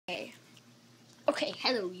Okay,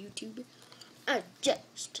 hello YouTube.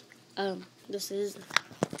 This is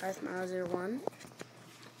 5Miles01.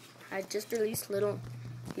 I just released little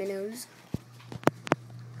minnows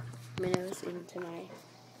into my,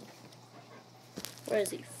 where is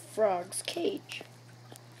he? Frog's cage.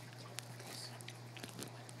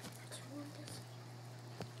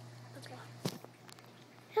 Okay.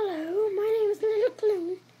 Hello, my name is Little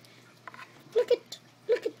Balloon.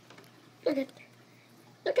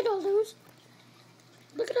 Look at all those.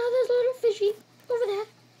 Look at all those little fishy over there.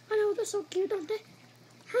 I know, they're so cute, aren't they?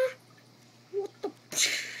 Huh? What the?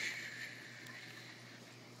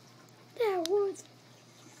 That was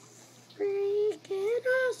freaking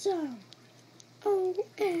awesome.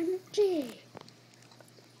 OMG.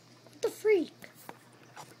 What the freak?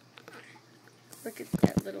 Look at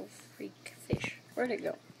that little freak fish. Where'd it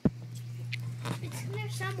go? It's in there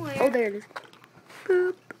somewhere. Oh, there it is.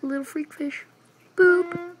 Boop, little freak fish.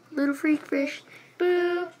 Boop, little freak fish.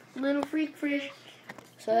 Boop, little freak fish.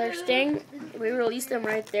 So they're staying, we released them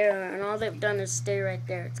right there, and all they've done is stay right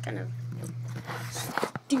there. It's kind of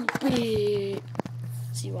stupid.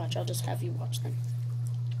 See, watch, I'll just have you watch them.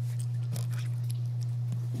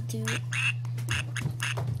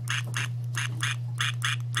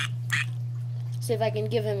 See if I can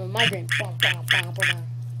give him a migraine. Bah, bah, bah, bah, bah.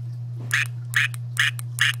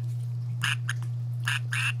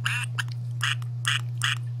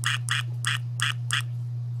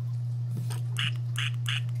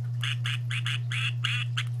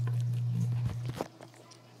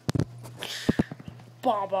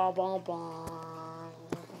 Bah, bah, bah, bah.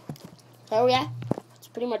 So yeah, that's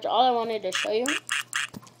pretty much all I wanted to show you.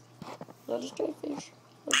 Little stray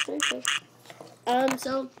fish.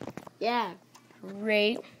 So yeah,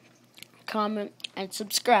 rate, comment, and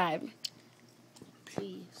subscribe,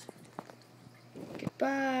 please.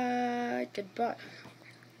 Goodbye.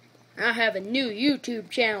 I have a new YouTube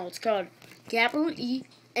channel. It's called capital E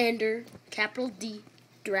Ender, capital D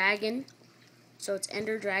Dragon. So it's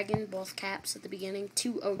Ender Dragon, both caps at the beginning,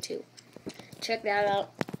 202. Check that out.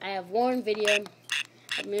 I have one video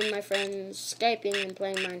of me and my friends Skyping and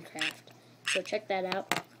playing Minecraft. So check that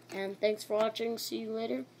out. And thanks for watching. See you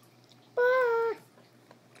later.